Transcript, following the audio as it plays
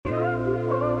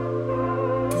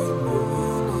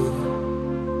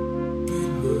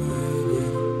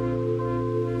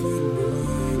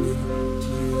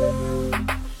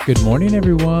Good morning,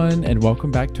 everyone, and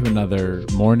welcome back to another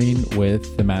Morning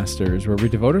with the Masters, where we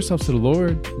devote ourselves to the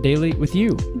Lord daily with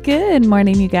you. Good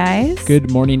morning, you guys.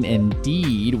 Good morning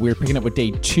indeed. We're picking up with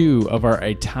day 2 of our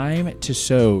A Time to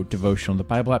Sow devotional in the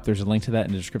Bible app. There's a link to that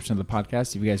in the description of the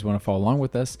podcast if you guys want to follow along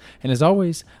with us. And as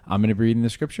always, I'm going to be reading the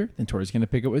scripture, then Tori's going to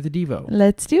pick up with the Devo.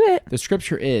 Let's do it. The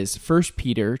scripture is 1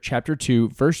 Peter chapter 2,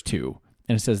 verse 2,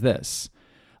 and it says this: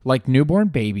 like newborn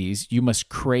babies, you must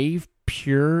crave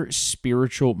pure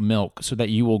spiritual milk so that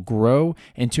you will grow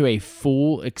into a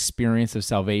full experience of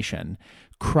salvation.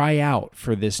 Cry out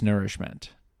for this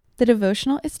nourishment. The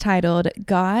devotional is titled,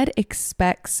 God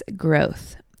Expects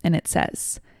Growth, and it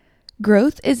says,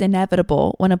 growth is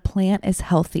inevitable when a plant is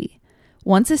healthy.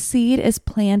 Once a seed is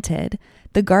planted,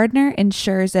 the gardener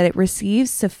ensures that it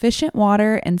receives sufficient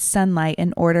water and sunlight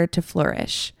in order to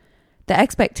flourish. The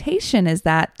expectation is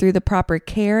that through the proper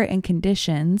care and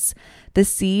conditions, the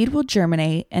seed will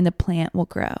germinate and the plant will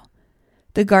grow.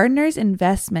 The gardener's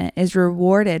investment is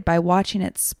rewarded by watching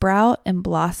it sprout and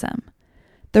blossom.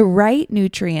 The right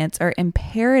nutrients are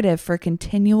imperative for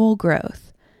continual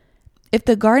growth. If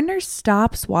the gardener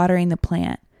stops watering the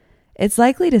plant, it's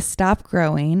likely to stop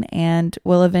growing and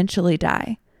will eventually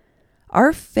die.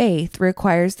 Our faith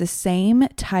requires the same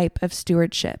type of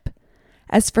stewardship.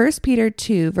 As 1 Peter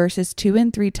 2 verses 2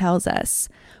 and 3 tells us,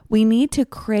 we need to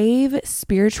crave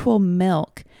spiritual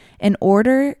milk in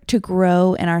order to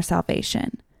grow in our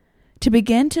salvation. To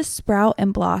begin to sprout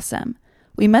and blossom,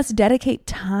 we must dedicate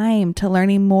time to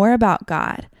learning more about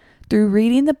God through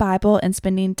reading the Bible and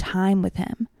spending time with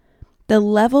Him. The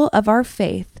level of our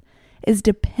faith is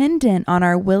dependent on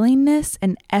our willingness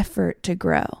and effort to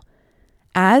grow.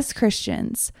 As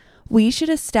Christians, we should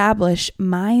establish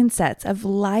mindsets of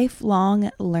lifelong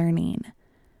learning.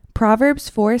 Proverbs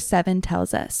 4:7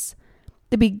 tells us,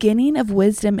 the beginning of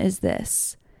wisdom is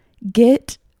this: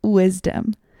 get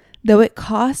wisdom. Though it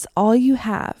costs all you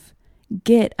have,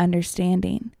 get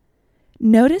understanding.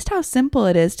 Notice how simple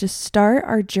it is to start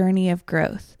our journey of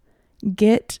growth.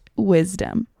 Get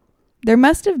wisdom. There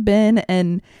must have been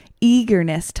an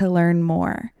eagerness to learn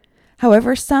more.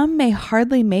 However, some may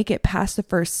hardly make it past the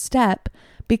first step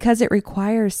because it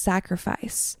requires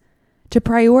sacrifice. To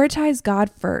prioritize God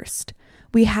first,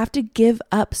 we have to give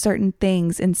up certain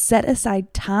things and set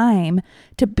aside time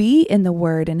to be in the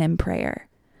Word and in prayer.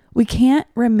 We can't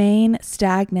remain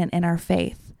stagnant in our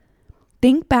faith.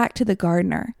 Think back to the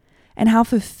gardener and how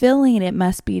fulfilling it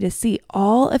must be to see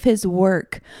all of his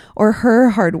work or her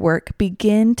hard work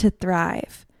begin to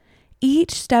thrive.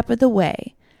 Each step of the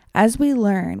way, as we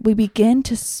learn, we begin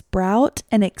to sprout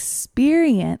and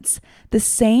experience the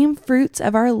same fruits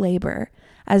of our labor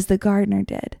as the gardener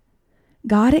did.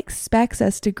 God expects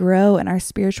us to grow in our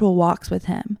spiritual walks with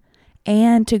Him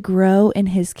and to grow in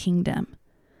His kingdom.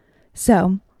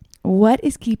 So, what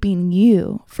is keeping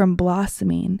you from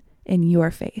blossoming in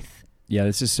your faith? Yeah,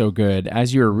 this is so good.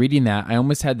 As you were reading that, I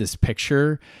almost had this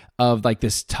picture of like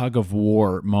this tug of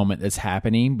war moment that's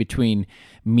happening between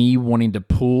me wanting to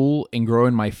pull and grow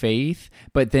in my faith,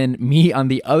 but then me on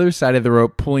the other side of the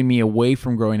rope pulling me away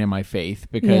from growing in my faith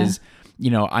because,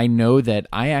 I know that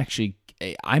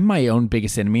I'm my own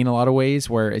biggest enemy in a lot of ways,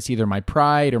 where it's either my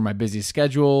pride or my busy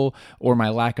schedule or my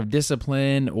lack of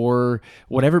discipline or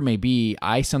whatever it may be.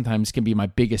 I sometimes can be my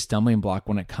biggest stumbling block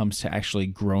when it comes to actually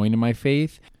growing in my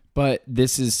faith. But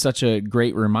this is such a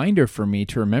great reminder for me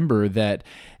to remember that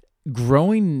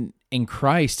growing in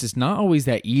Christ is not always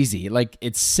that easy. Like,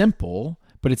 it's simple,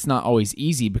 but it's not always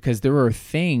easy because there are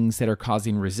things that are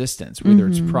causing resistance, whether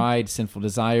it's pride, sinful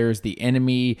desires, the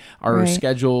enemy, our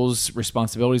schedules,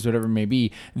 responsibilities, whatever it may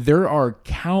be. There are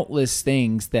countless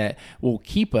things that will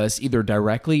keep us either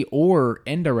directly or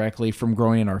indirectly from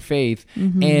growing in our faith.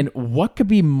 And what could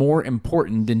be more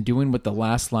important than doing what the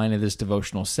last line of this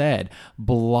devotional said,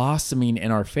 blossoming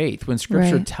in our faith, when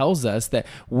Scripture tells us that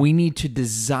we need to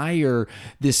desire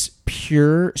this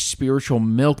pure spiritual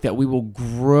milk, that we will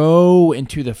grow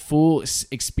into the full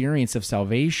experience of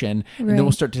salvation, and then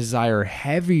we'll start to desire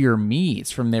heavier meats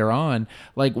from there on.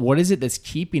 Like, what is it that's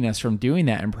keeping us from doing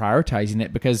that and prioritizing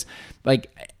it? Because,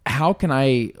 like, how can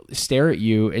I stare at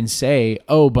you and say,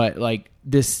 oh, but like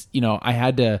this, I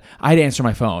had to answer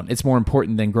my phone. It's more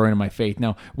important than growing in my faith.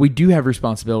 Now, we do have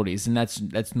responsibilities, and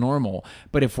that's normal.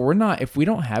 But if we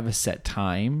don't have a set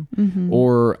time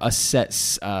or a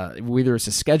set, whether it's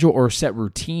a schedule or a set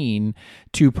routine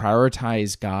to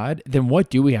prioritize God, then what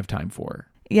do we have time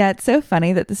for? Yeah, it's so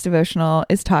funny that this devotional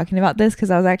is talking about this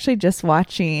because I was actually just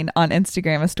watching on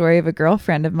Instagram a story of a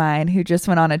girlfriend of mine who just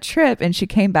went on a trip and she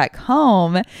came back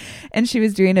home and she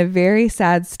was doing a very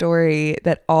sad story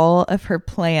that all of her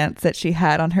plants that she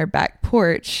had on her back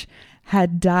porch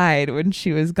had died when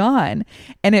she was gone.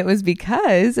 And it was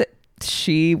because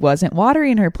she wasn't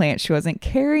watering her plants. She wasn't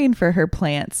caring for her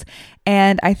plants.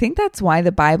 And I think that's why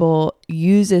the Bible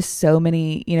uses so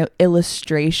many,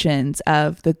 illustrations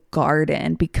of the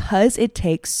garden, because it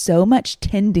takes so much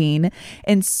tending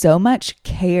and so much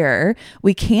care.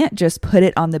 We can't just put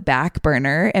it on the back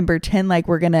burner and pretend like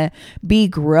we're going to be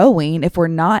growing if we're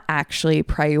not actually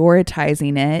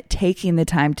prioritizing it, taking the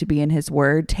time to be in His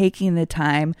Word, taking the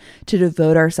time to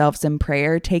devote ourselves in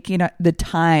prayer, taking the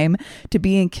time to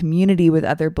be in community with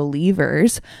other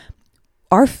believers.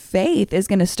 Our faith is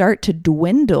going to start to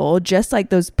dwindle just like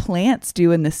those plants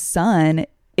do in the sun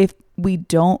if we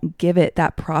don't give it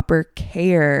that proper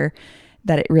care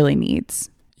that it really needs.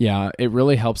 Yeah, it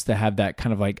really helps to have that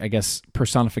kind of like, I guess,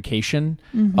 personification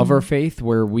of our faith,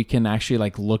 where we can actually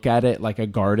like look at it like a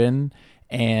garden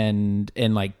and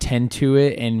like tend to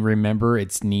it and remember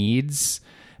its needs,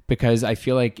 because I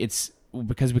feel like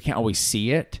because we can't always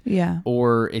see it,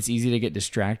 or it's easy to get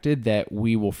distracted, that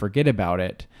we will forget about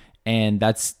it. And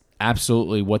that's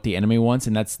absolutely what the enemy wants,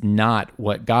 and that's not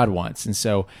what God wants. And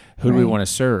so who do we want to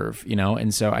serve,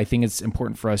 And so I think it's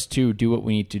important for us to do what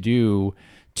we need to do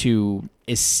to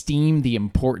esteem the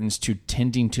importance to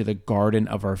tending to the garden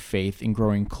of our faith and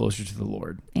growing closer to the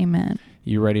Lord. Amen.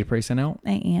 You ready to pray sign out?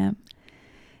 I am.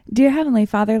 Dear Heavenly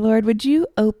Father, Lord, would you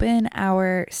open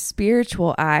our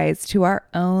spiritual eyes to our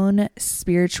own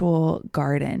spiritual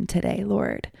garden today,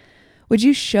 Lord? Would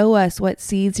you show us what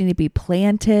seeds need to be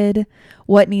planted,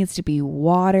 what needs to be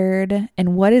watered,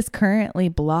 and what is currently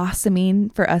blossoming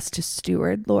for us to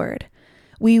steward, Lord?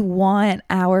 We want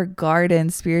our garden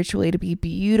spiritually to be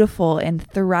beautiful and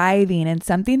thriving and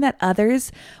something that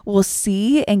others will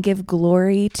see and give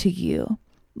glory to you.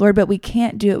 Lord, but we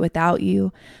can't do it without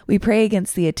you. We pray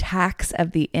against the attacks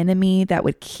of the enemy that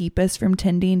would keep us from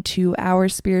tending to our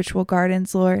spiritual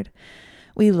gardens, Lord.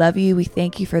 We love you. We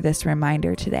thank you for this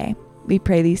reminder today. We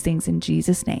pray these things in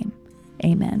Jesus' name.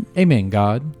 Amen. Amen,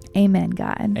 God. Amen,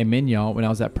 God. Amen, y'all. When I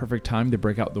was that perfect time to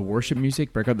break out the worship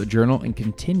music, break out the journal, and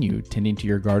continue tending to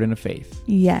your garden of faith.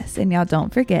 Yes, and y'all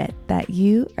don't forget that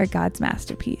you are God's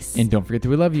masterpiece. And don't forget that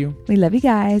we love you. We love you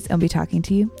guys, and we'll be talking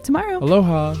to you tomorrow.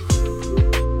 Aloha.